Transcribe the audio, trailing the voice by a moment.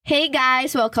Hey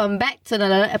guys, welcome back to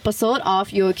another episode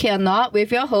of You Okay or Not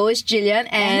with your host Jillian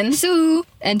and Sue.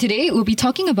 And today we'll be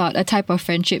talking about a type of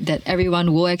friendship that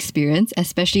everyone will experience,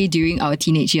 especially during our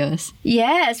teenage years.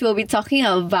 Yes, we'll be talking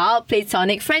about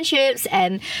platonic friendships,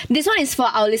 and this one is for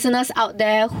our listeners out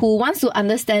there who wants to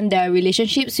understand their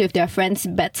relationships with their friends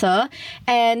better,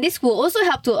 and this will also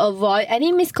help to avoid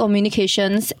any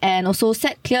miscommunications and also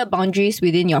set clear boundaries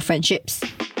within your friendships.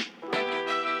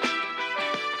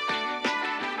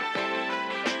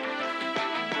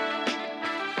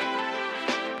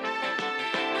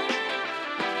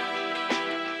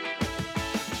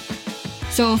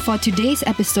 So for today's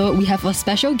episode, we have a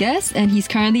special guest, and he's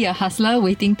currently a hustler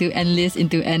waiting to enlist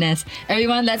into NS.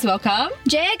 Everyone, let's welcome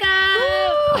Jacob!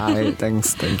 Hi,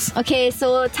 thanks. Okay,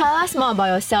 so tell us more about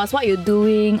yourselves, what you're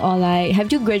doing, or like,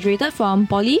 have you graduated from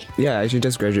poly? Yeah, I actually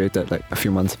just graduated like a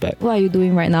few months back. What are you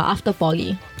doing right now after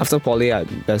poly? After poly,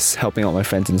 I'm just helping out my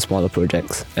friends in smaller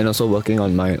projects and also working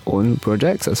on my own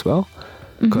projects as well.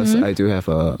 Because I do have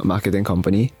a marketing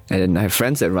company, and I have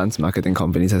friends that runs marketing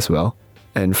companies as well,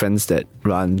 and friends that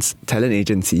runs talent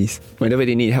agencies. Whenever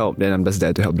they need help, then I'm just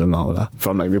there to help them out.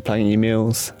 From like replying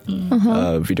emails,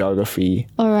 videography,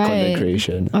 content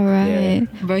creation. Alright.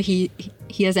 Yeah. Bro, he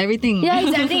has everything. Yeah,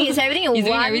 it's everything in He's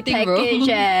doing one everything, package. bro.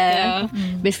 Yeah.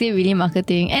 Basically, really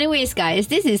marketing. Anyways, guys,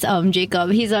 this is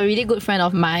Jacob. He's a really good friend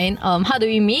of mine. How do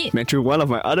we meet? Met through one of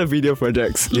my other video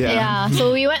projects. Yeah.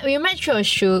 So we met through a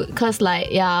shoot, cause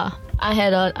I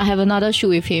have another shoot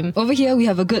with him. Over here, we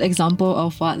have a good example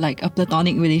of what like a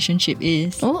platonic relationship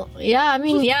is. Oh, yeah,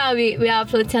 we are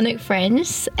platonic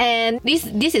friends, and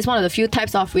this is one of the few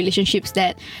types of relationships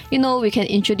that, we can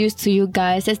introduce to you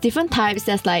guys. There's different types.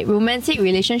 There's like romantic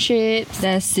relationships.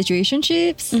 There's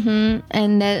situationships.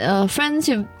 And then friends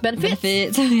with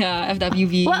benefits. Yeah,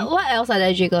 FWB. What else are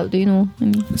there, Jacob? Do you know?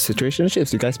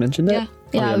 Situationships, you guys mentioned that?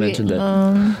 Yeah, I mentioned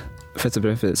that. Friends with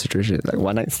benefit situation, like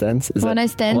one night stands. One night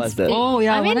stands. What's that? Oh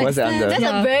yeah, I mean, what's that under? that's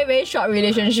a very, very short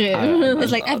relationship.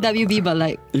 It's like FWB, but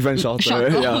like Even shorter.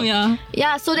 yeah.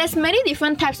 Yeah, so there's many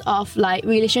different types of like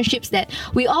relationships that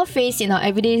we all face in our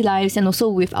everyday lives, and also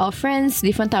with our friends,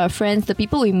 different type of friends, the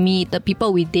people we meet, the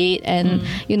people we date, and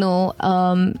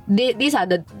these are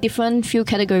the different few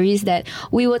categories that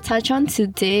we will touch on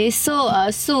today. So,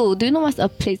 Sue, do you know what's a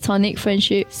platonic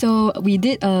friendship? So we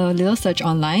did a little search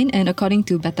online, and according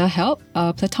to BetterHelp,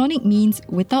 platonic means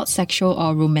without sexual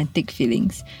or romantic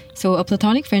feelings. So a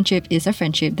platonic friendship is a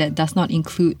friendship that does not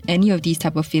include any of these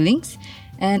type of feelings.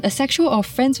 And a sexual or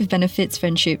friends with benefits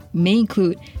friendship may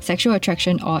include sexual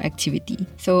attraction or activity.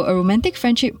 So a romantic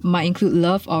friendship might include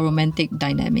love or romantic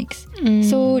dynamics.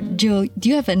 So Jill, do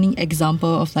you have any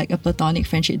example of like a platonic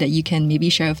friendship that you can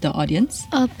maybe share with the audience?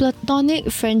 A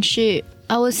platonic friendship,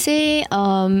 I would say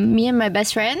me and my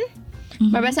best friend.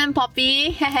 My best friend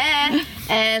Poppy,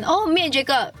 and me and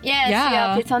Jacob. Yes, we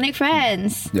are platonic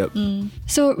friends. Yep.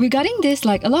 So regarding this,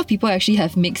 like a lot of people actually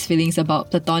have mixed feelings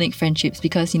about platonic friendships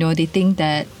because, they think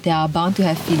that they are bound to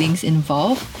have feelings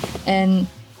involved. And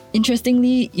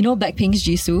interestingly, Blackpink's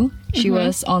Jisoo, she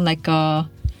was on like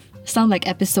some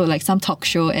episode, like some talk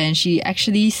show, and she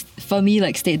actually firmly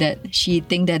stated that she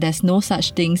think that there's no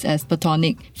such things as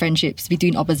platonic friendships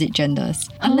between opposite genders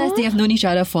unless they have known each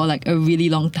other for like a really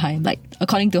long time, like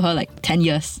according to her, like 10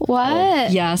 years.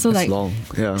 What? Yeah, so That's like long.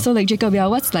 Yeah. So like Jacob,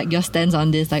 what's like your stance on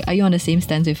this? Like, are you on the same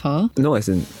stance with her? No, as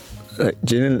in, like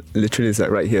Jillian literally is like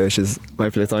right here. She's my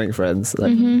platonic friends.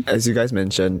 Like as you guys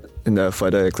mentioned in the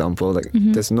further example, like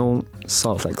there's no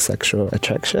sort of like sexual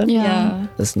attraction. Yeah.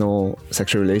 There's no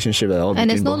sexual relationship at all. And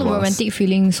there's no between both of us. romantic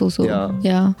feelings also.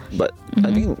 Yeah. But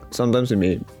I think sometimes we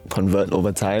may convert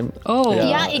over time. Oh.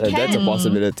 Yeah, it That's a can.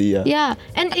 possibility. Yeah,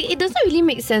 and it doesn't really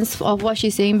make sense of what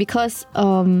she's saying because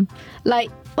what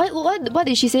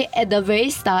did she say at the very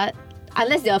start?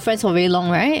 Unless they are friends for very long,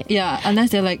 right? Yeah,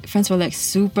 unless they're like friends for like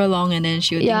super long, and then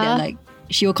she would think that like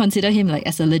she will consider him like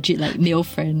as a legit like male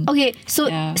friend. Okay, so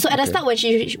at the start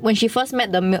when she first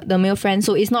met the male friend,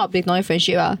 so it's not a platonic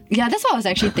friendship, Yeah, that's what I was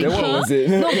actually thinking. Then what was it?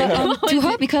 No, but to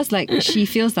her, because like she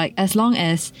feels like as long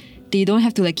as they don't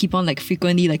have to like keep on like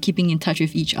frequently like keeping in touch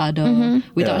with each other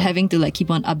without having to like keep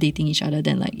on updating each other,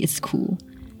 then like it's cool.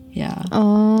 Yeah.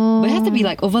 But it has to be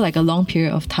like over like a long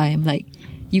period of time. Like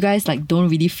you guys like don't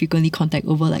really frequently contact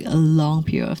over like a long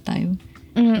period of time.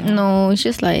 No, it's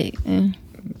just like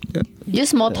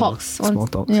just small talks. Small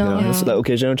talks. Yeah. So like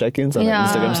occasional check-ins on like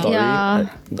Instagram story. Yeah.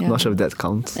 I'm not sure if that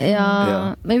counts.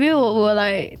 Yeah. Maybe we'll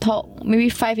like talk maybe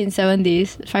 5 in 7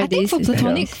 days. 5 I think days. for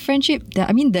platonic friendship,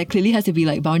 there clearly has to be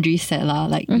like boundaries set lah.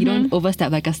 Like you don't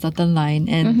overstep like a certain line,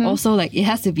 and also like it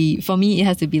has to be, for me, it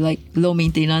has to be like low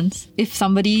maintenance. If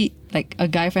somebody like a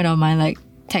guy friend of mine like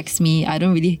text me, I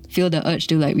don't really feel the urge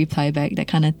to like reply back, that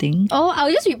kind of thing. Oh,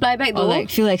 I'll just reply back though. Or like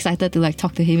feel excited to like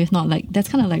talk to him. If not, like that's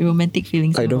kind of like romantic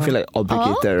feelings. I don't feel like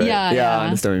obligated, right? Yeah. I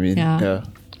understand what you mean. Yeah.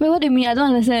 Wait, what do you mean? I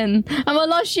don't understand. I'm a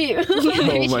lost sheep.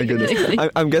 Oh my goodness.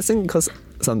 I'm guessing because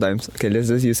sometimes, okay, let's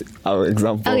just use our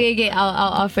example. Okay,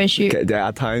 our friendship. Okay, there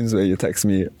are times where you text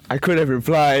me, I could have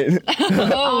replied.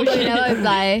 Oh, you never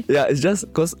reply. Yeah, it's just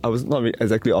because I was not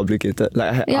exactly obligated. Like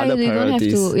I had other you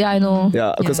priorities. don't have to. Yeah, I know.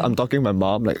 Yeah, because Yeah. I'm talking to my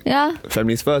mom, like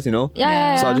families first, you know?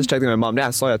 Yeah. So I just checked with my mom, then I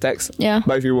saw your text. Yeah.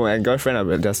 But if you were my girlfriend, I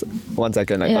would just 1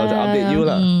 second, like I'll just update you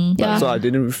lah. But Yeah. so I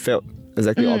didn't feel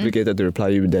exactly obligated to reply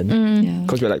you then.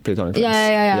 Because we're like platonic friends.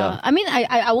 Yeah. I mean,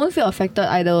 I won't feel affected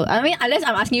either. I mean, unless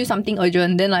I'm asking you something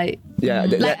urgent, then like... Yeah,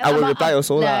 like, I will reply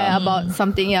also lah. Yeah, about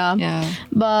something, Yeah.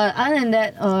 But other than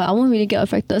that, I won't really get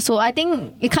affected. So I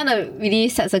think it kind of really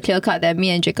sets a clear cut that me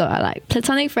and Jacob are like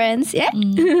platonic friends. Yeah.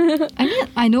 I mean,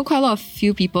 I know quite a lot of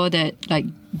few people that like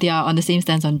they are on the same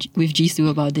stance with Jisoo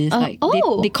about this. Like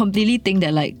they completely think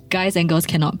that like guys and girls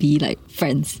cannot be like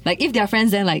friends. Like if they are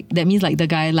friends, then like that means like the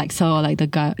guy likes her or like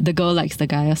the girl likes the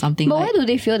guy or something. But like, why do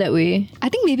they feel that way? I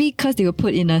think maybe because they were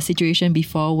put in a situation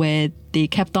before where they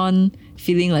kept on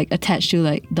feeling like attached to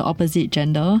like the opposite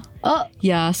gender. Oh.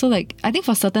 Yeah, so like I think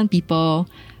for certain people,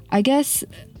 I guess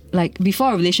like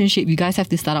before a relationship, you guys have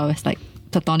to start out as like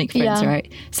platonic friends,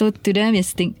 right? So to them,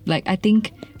 I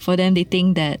think for them, they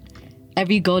think that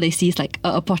every girl they see is like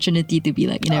an opportunity to be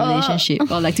like in a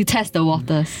relationship or like to test the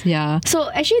waters. Yeah.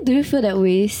 So actually, do you feel that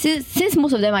way? Since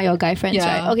most of them are your guy friends,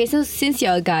 Yeah. right? Okay, so since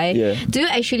you're a guy, do you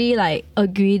actually like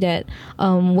agree that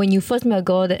when you first meet a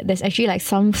girl, that there's actually like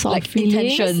some sort Like of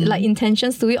feelings,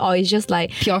 intentions to it, or it's just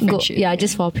like Pure friendship.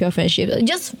 just for pure friendship,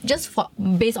 just for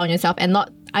based on yourself and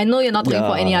not. I know you're not talking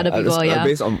for any other people.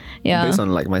 Based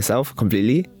on like myself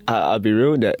completely. I'll be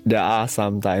real that there are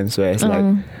some times where it's like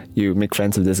you make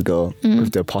friends with this girl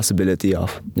with the possibility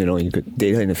of, you know, you could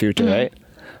date her in the future, right?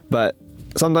 But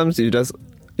sometimes you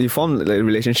form like a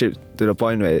relationship to the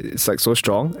point where it's like so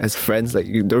strong as friends, like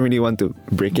you don't really want to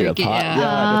break it apart.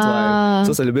 That's why.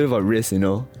 So it's a little bit of a risk, you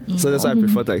know. So that's why I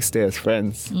prefer to like stay as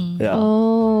friends. Yeah.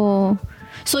 Oh.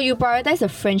 So you prioritize the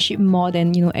friendship more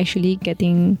than, you know, actually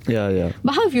getting... Yeah.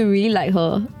 But how if you really like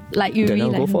her? Like you Then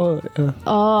really I'll like go her? for her.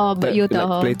 Oh, but you tell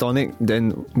like her. platonic,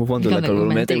 then move on to Become like a like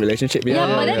romantic romantic. relationship.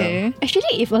 But then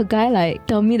actually, if a guy like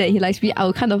tell me that he likes me, I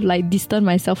would kind of like distance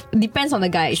myself. Depends on the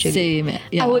guy actually. Same.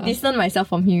 Yeah. I would distance myself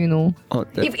from him, you know. Oh,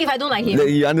 If I don't like him.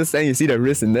 you understand, you see the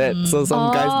risk in that. So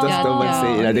some guys just don't want to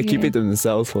say it. Like, they keep it to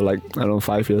themselves for like, I don't know,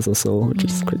 5 years or so, which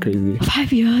is quite crazy.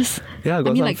 5 years. Yeah, I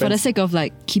mean, like for the sake of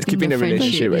like keeping the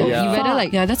relationship, friendship, right? Yeah. you rather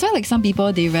like that's why like some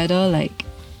people they rather like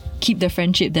keep the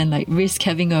friendship than like risk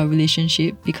having a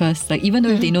relationship, because like even though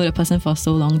if they know the person for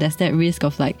so long, there's that risk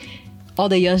of like all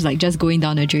the years like just going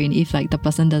down the drain if like the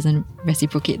person doesn't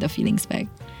reciprocate the feelings back.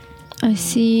 I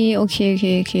see.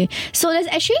 Okay. So there's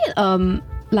actually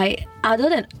like other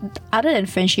than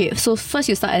friendship. So first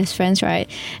you start as friends, right?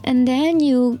 And then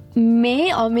you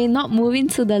may or may not move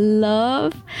into the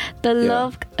love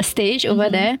stage over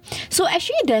there. So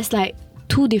actually there's like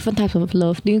 2 different types of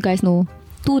love. Do you guys know?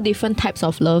 2 different types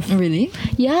of love. Really?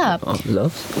 Yeah.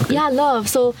 Love? Okay. Yeah, love.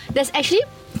 So there's actually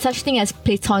such thing as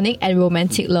platonic and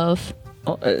romantic love.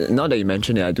 Oh, now that you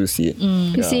mention it, I do see it.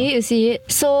 You see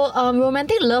it. So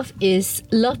romantic love is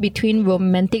love between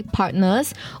romantic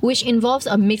partners, which involves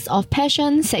a mix of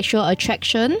passion, sexual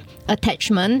attraction,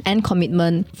 attachment, and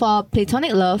commitment. For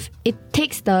platonic love, it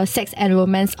takes the sex and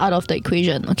romance out of the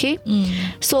equation, okay?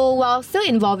 So while still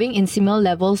involving in similar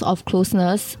levels of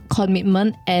closeness,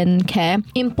 commitment, and care,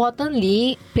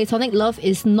 importantly, platonic love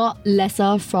is not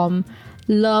lesser from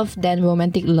love than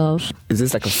romantic love. Is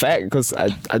this like a fact? Because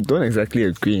I don't exactly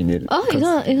agree in it. Oh, you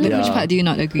don't. Which part do you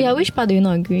not agree? Yeah, which part do you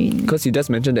not agree in? Because you just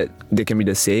mentioned that they can be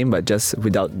the same, but just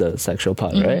without the sexual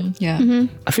part, right? Yeah.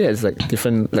 I feel that it's like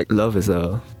different. Like love is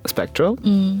a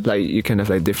spectrum. Like you can have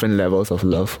like different levels of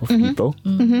love of people.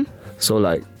 So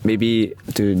like maybe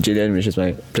to Jillian, which is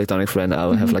my platonic friend,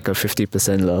 I'll have like a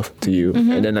 50% love to you,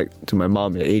 and then like to my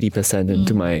mom 80%, and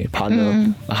to my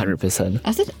partner 100%.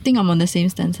 I still think I'm on the same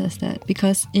stance as that,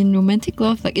 because in romantic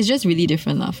love, like it's just really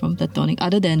different from platonic.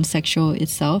 Other than sexual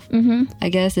itself, I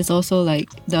guess it's also like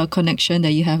the connection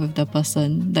that you have with the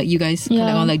person, like you guys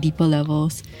connect on like deeper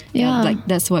levels. Yeah. Like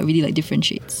that's what really like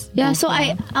differentiates. Yeah, so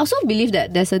I also believe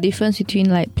that there's a difference between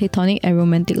like platonic and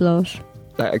romantic love.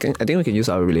 Like I think we can use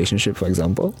our relationship for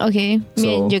example. Okay,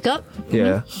 me and Jacob.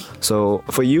 Yeah. So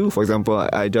for you, for example,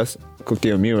 I just cooked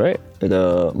you a meal, right?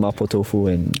 The mapo tofu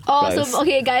and rice. So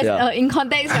okay, guys. Yeah. In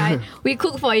context, right? We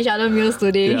cook for each other meals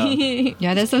today.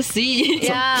 Yeah, that's so sweet.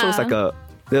 Yeah. So it's like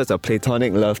there's a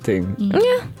platonic love thing.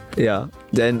 Yeah. Yeah.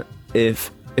 Then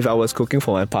if if I was cooking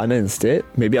for my partner instead,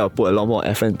 maybe I'll put a lot more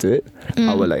effort into it.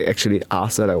 I would like actually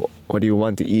ask her like, what do you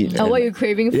want to eat? What are you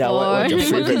craving Yeah, for? what's your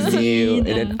favorite meal? And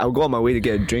then I'll go on my way to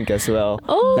get a drink as well.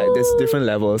 Like there's different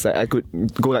levels. Like I could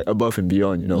go like above and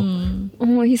beyond, you know.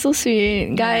 Oh, he's so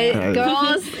sweet. Guys,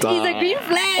 girls, he's a green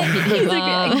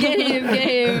flag. Get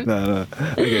him. No.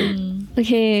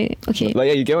 Okay. Okay. But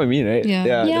yeah, you get what I mean, right?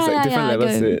 Yeah. There's like different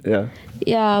levels to it. Yeah.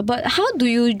 Yeah, but how do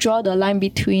you draw the line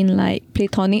between like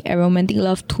platonic and romantic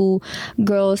love to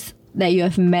girls that you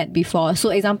have met before?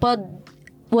 So example,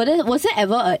 was there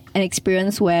ever an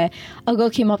experience where a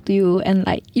girl came up to you and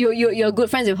like you're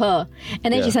good friends with her,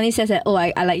 and then she suddenly says that, oh,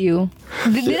 I like you.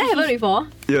 Did that happen before?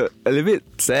 Yeah, a little bit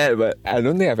sad, but I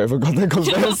don't think I've ever gotten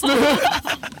confessed.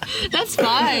 That's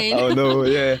fine. Oh no,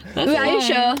 yeah. Wait, are you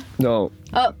sure? No.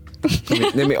 Oh.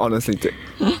 Let me honestly take.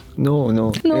 No.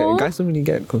 Yeah, guys don't really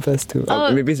get confessed to.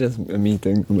 Maybe it's just a me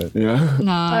thing, but yeah.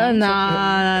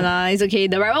 Nah. It's okay.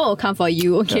 The right one will come for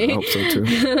you. Okay. Yeah, I hope so too.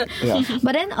 Yeah.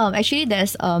 But then actually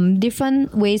there's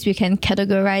different ways we can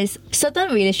categorize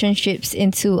certain relationships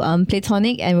into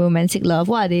platonic and romantic love.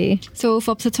 What are they? So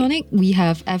for platonic, we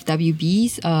have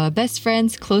FWBs, best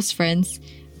friends, close friends,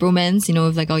 romance,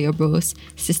 with like all your bros,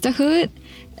 sisterhood.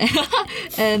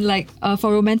 And like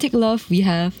for romantic love, we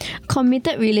have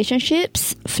committed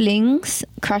relationships, flings,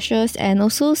 crushes, and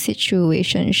also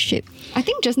situationship. I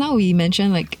think just now we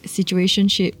mentioned like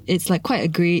situationship. It's like quite a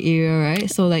grey area, right?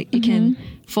 So like it can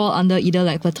fall under either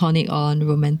like platonic or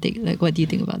romantic. Like, what do you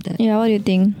think about that? Yeah, what do you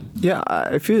think? Yeah,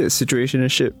 I feel that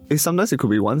situationship sometimes it could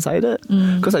be one-sided,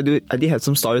 because I did have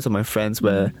some stories of my friends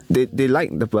where they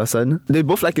like the person, they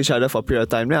both like each other for a period of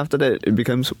time, then after that it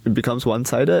becomes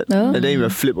one-sided, and then it will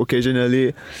flip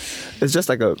occasionally. It's just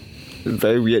like a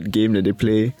very weird game that they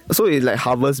play, so it like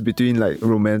hovers between like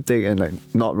romantic and like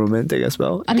not romantic as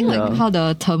well. I think like how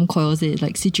the term coils it,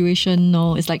 like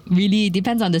situational, it's like really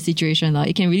depends on the situation. Like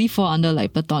it can really fall under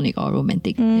like platonic or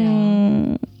romantic.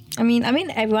 Yeah. I mean,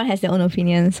 everyone has their own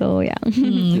opinion, so yeah.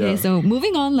 Okay, so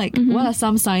moving on, like what are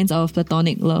some signs of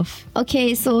platonic love?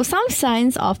 Okay, so some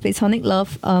signs of platonic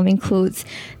love includes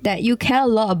that you care a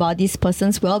lot about this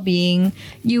person's well-being.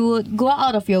 You would go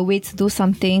out of your way to do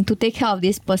something to take care of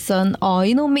this person, or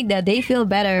make their day feel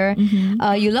better.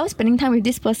 You love spending time with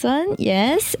this person,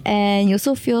 yes, and you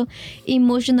also feel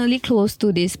emotionally close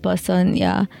to this person,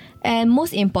 yeah. And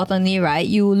most importantly, right,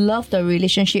 you love the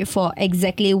relationship for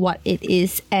exactly what it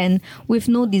is and with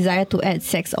no desire to add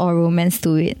sex or romance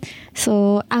to it.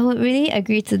 So I would really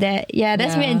agree to that. Yeah,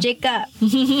 that's me and Jacob.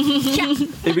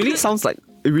 It really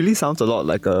sounds a lot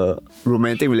like a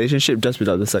romantic relationship just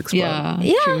without the sex part.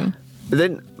 Yeah.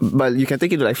 True. But you can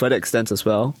take it to like further extents as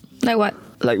well. Like what?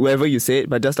 Like wherever you say it,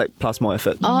 but just like plus more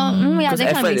effort. Yeah,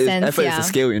 that kind of makes sense. Effort is the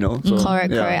scale, So,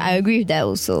 Correct. I agree with that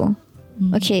also.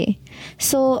 Okay,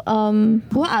 so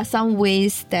what are some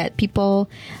ways that people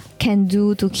can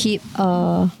do to keep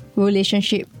a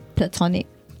relationship platonic?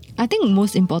 I think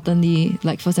most importantly,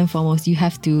 like first and foremost, you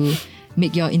have to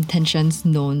make your intentions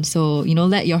known. So,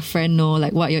 let your friend know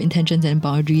like what your intentions and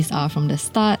boundaries are from the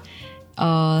start.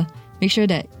 Make sure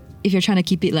that if you're trying to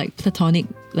keep it like platonic,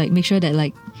 like make sure that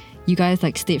like you guys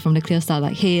like state from the clear start,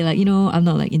 like, hey, like, I'm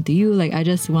not like into you, like I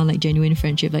just want like genuine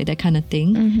friendship, like that kind of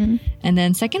thing. And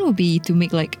then second would be to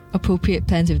make like appropriate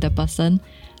plans with the person.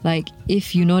 Like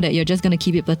if you know that you're just gonna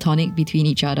keep it platonic between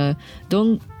each other,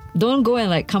 don't go and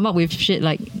like come up with shit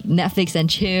like Netflix and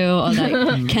chill or like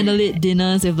candlelit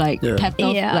dinners with like pepper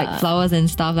like flowers and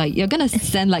stuff. Like you're gonna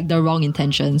send like the wrong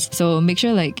intentions. So make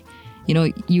sure like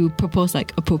you propose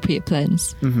like appropriate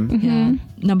plans. Yeah.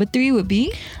 Number 3 would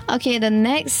be? Okay, the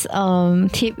next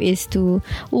tip is to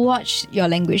watch your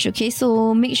language. Okay,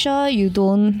 so make sure you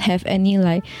don't have any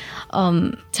like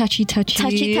touchy.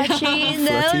 Flirty.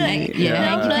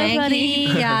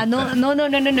 Yeah, no.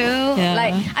 Yeah.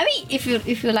 Like, I mean, if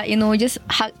you like, just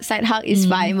side hug is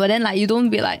fine, but then like you don't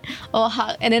be like, oh,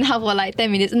 hug and then hug for like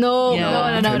 10 minutes. No.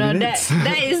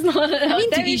 That is not. I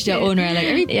mean, to each their own, right?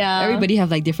 Like everybody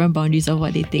have like different boundaries of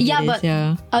what they think.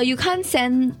 But you can't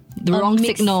send the wrong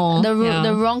signal,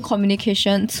 the wrong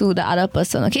communication to the other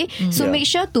person. Okay, so make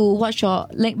sure to watch your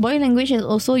body language and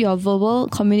also your verbal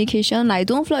communication. Like,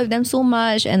 don't flirt with them so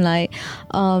much, and like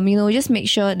just make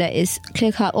sure that it's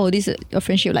clear cut. Oh, this is your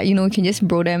friendship. Like, you can just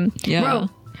bro them.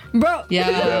 Bro.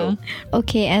 Yeah.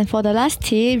 Okay, and for the last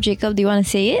tip, Jacob, do you want to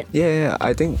say it? Yeah.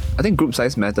 I think group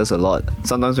size matters a lot.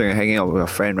 Sometimes when you're hanging out with a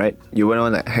friend, right, you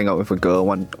wouldn't want to hang out with a girl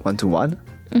one-to-one.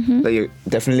 Like you're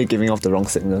definitely giving off the wrong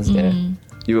signals there.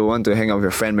 You will want to hang out with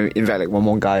your friend, maybe invite like one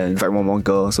more guy and invite one more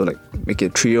girl, so like make it a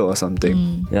trio or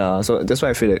something. Yeah, so that's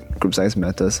why I feel that group size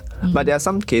matters. But there are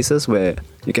some cases where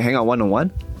you can hang out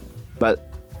one-on-one,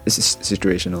 but it's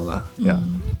situational lah. Yeah.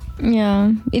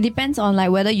 Yeah, it depends on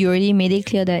like whether you already made it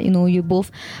clear that, you know, you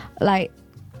both like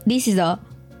this is a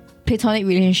platonic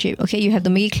relationship. Okay, you have to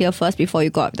make it clear first before you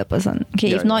go out with the person.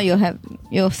 Okay, if not,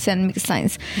 you'll send mixed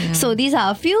signs. Yeah. So these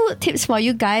are a few tips for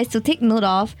you guys to take note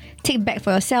of, take back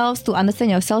for yourselves, to understand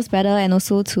yourselves better, and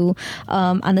also to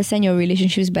understand your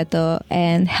relationships better,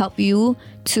 and help you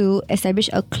to establish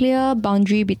a clear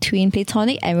boundary between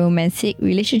platonic and romantic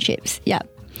relationships. Yeah.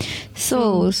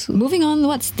 So moving on,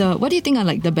 what do you think are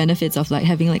like the benefits of like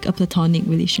having like a platonic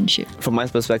relationship? From my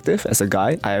perspective, as a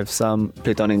guy, I have some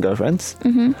platonic girlfriends.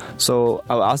 So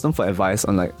I will ask them for advice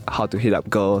on like how to hit up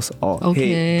girls, or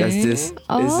hey, is this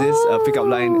a pickup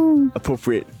line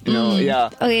appropriate? You know,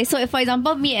 yeah. Okay, so if, for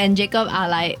example, me and Jacob are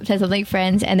like platonic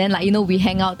friends, and then like, you know, we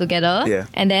hang out together. Yeah.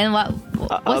 And then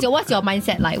what's your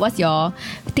mindset like?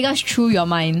 Take us through your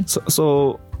mind.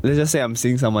 So let's just say I'm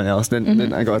seeing someone else,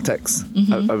 then I got a text.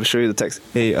 I will show you the text.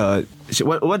 Hey,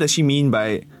 what does she mean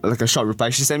by like a short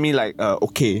reply? She sent me like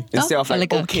okay instead of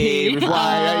like okay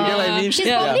reply. You get what I mean? She's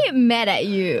probably mad at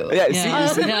you. Yeah, Yeah.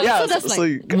 see? So that's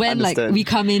like when understand. like we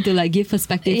come in to like give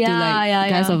perspective to like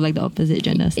guys of like the opposite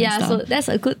genders. And stuff. So that's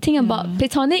a good thing about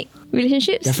platonic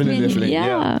relationships. Definitely.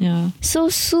 Yeah. So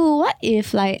Sue, what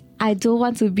if like I don't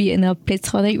want to be in a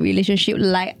platonic relationship?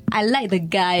 Like I like the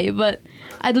guy, but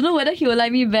I don't know whether he will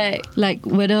like me back. Like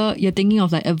whether you're thinking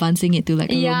of like advancing it to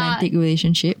like a romantic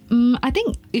relationship. I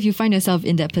think if you find yourself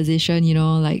in that position, you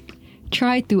know, like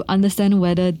try to understand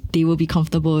whether they will be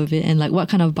comfortable with it and like what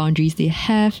kind of boundaries they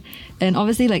have. And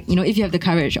obviously, like, you know, if you have the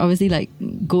courage, obviously like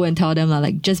go and tell them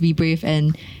like just be brave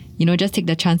and, you know, just take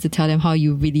the chance to tell them how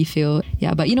you really feel.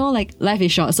 Yeah, but you know, like life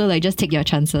is short, so like just take your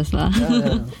chances lah.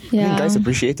 I think guys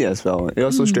appreciate it as well. It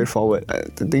was so straightforward. I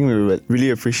think we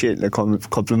really appreciate the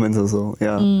compliments also.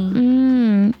 Yeah.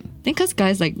 I think because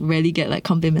guys like rarely get like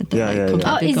complimented.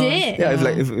 Oh, is it? Yeah,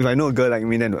 if I know a girl like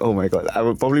me, then oh my god, I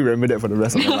would probably remember that for the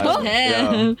rest of my life.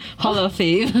 Yeah. Hall of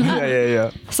Fame. Yeah.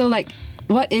 So like,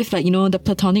 what if like, you know, the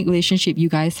platonic relationship you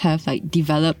guys have like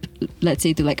developed, let's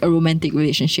say, to like a romantic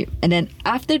relationship, and then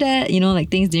after that, you know, like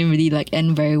things didn't really like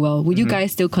end very well. Would you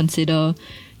guys still consider,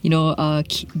 you know,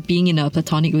 being in a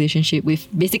platonic relationship with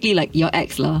basically like your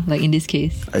ex lah, like in this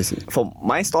case? I see. For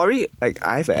my story, like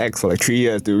I have an ex for like 3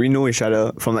 years. We know each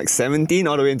other from like 17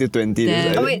 all the way into 20.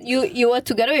 Damn. Oh wait, you were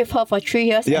together with her for 3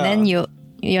 years, and then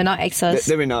you're not exes.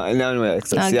 Then we're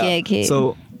exes. Okay.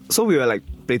 So we were like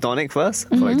platonic first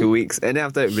for like 2 weeks, and then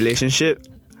after that relationship.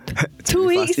 2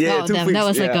 weeks? Yeah, 2 weeks. That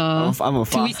was like I'm a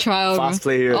 2 week trial. fast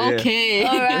player. Okay.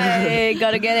 Alright,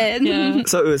 gotta get it. Yeah.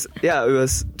 So it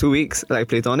was 2 weeks like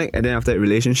platonic, and then after that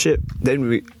relationship, then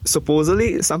we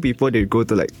supposedly some people they go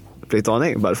to like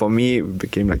platonic, but for me we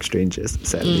became like strangers,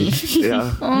 sadly.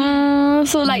 Yeah.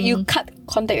 So like you cut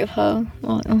contact with her.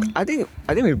 I think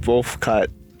we both cut.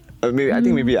 I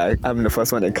think maybe I'm the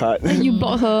first one that cut. You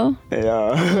blocked her.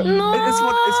 Yeah. No. It's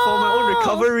for my own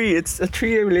recovery. It's a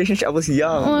 3-year relationship. I was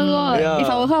young. Oh my god. Yeah. If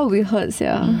I were her, it would hurt,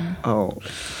 yeah. Oh.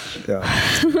 Yeah.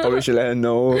 Probably should let her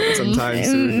know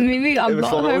sometimes. Maybe I'll It's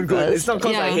block for my her own good. first. It's not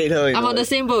because I hate her. I'm on the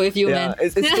same boat with you, man.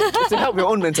 It's to help your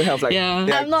own mental health. Like, Yeah.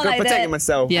 I'm not like protect that.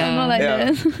 myself. Yeah. I'm not like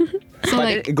Yeah. that. So But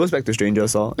like, it goes back to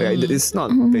strangers, so it's not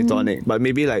platonic, but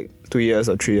maybe like 2 years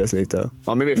or 3 years later,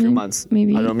 or maybe a few months.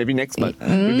 maybe. I don't know, maybe next month.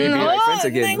 Maybe like friends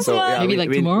again. next So yeah, month. Maybe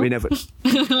like tomorrow? We never.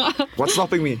 What's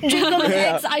stopping me?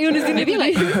 Are you listening? maybe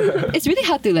like it's really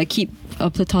hard to like keep a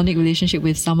platonic relationship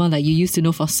with someone like you used to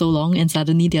know for so long, and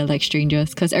suddenly they're like strangers.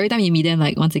 Because every time you meet them,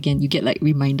 like once again, you get like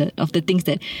reminded of the things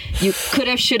that you could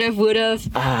have, should have, would have.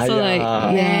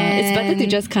 It's better to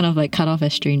just kind of like cut off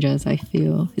as strangers. I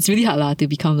feel it's really hard lah to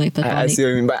become like platonic. I see what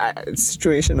you mean, but it's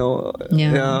situational.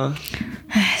 Yeah.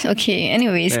 Okay,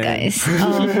 anyways, guys.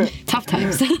 Tough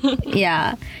times.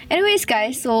 Yeah. Anyways,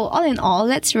 guys, so all in all,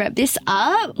 let's wrap this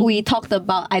up. We talked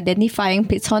about identifying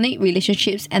platonic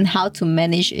relationships and how to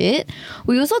manage it.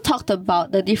 We also talked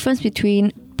about the difference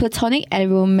between platonic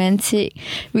and romantic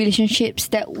relationships,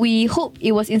 that we hope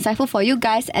it was insightful for you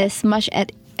guys as much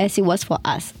as it was for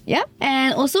us. Yeah.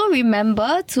 And also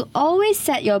remember to always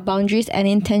set your boundaries and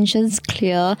intentions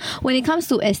clear when it comes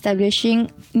to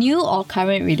establishing new or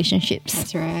current relationships.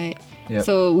 That's right. Yep.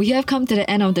 So we have come to the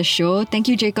end of the show. Thank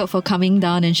you, Jacob, for coming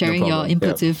down and sharing your problem.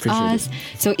 inputs with Appreciate us.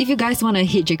 So if you guys want to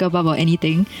hit Jacob up about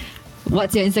anything,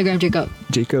 what's your Instagram, Jacob?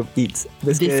 Jacob eats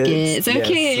Biscuits.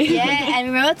 Okay. Yeah, and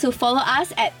remember to follow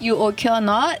us at You Okay or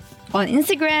Not on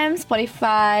Instagram,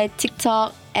 Spotify,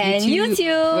 TikTok, and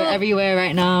YouTube. We're everywhere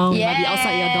right now. Yeah. Might be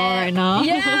outside your door right now.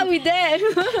 Yeah, we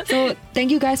did. So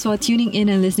thank you guys for tuning in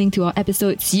and listening to our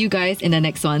episode. See you guys in the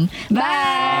next one.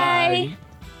 Bye.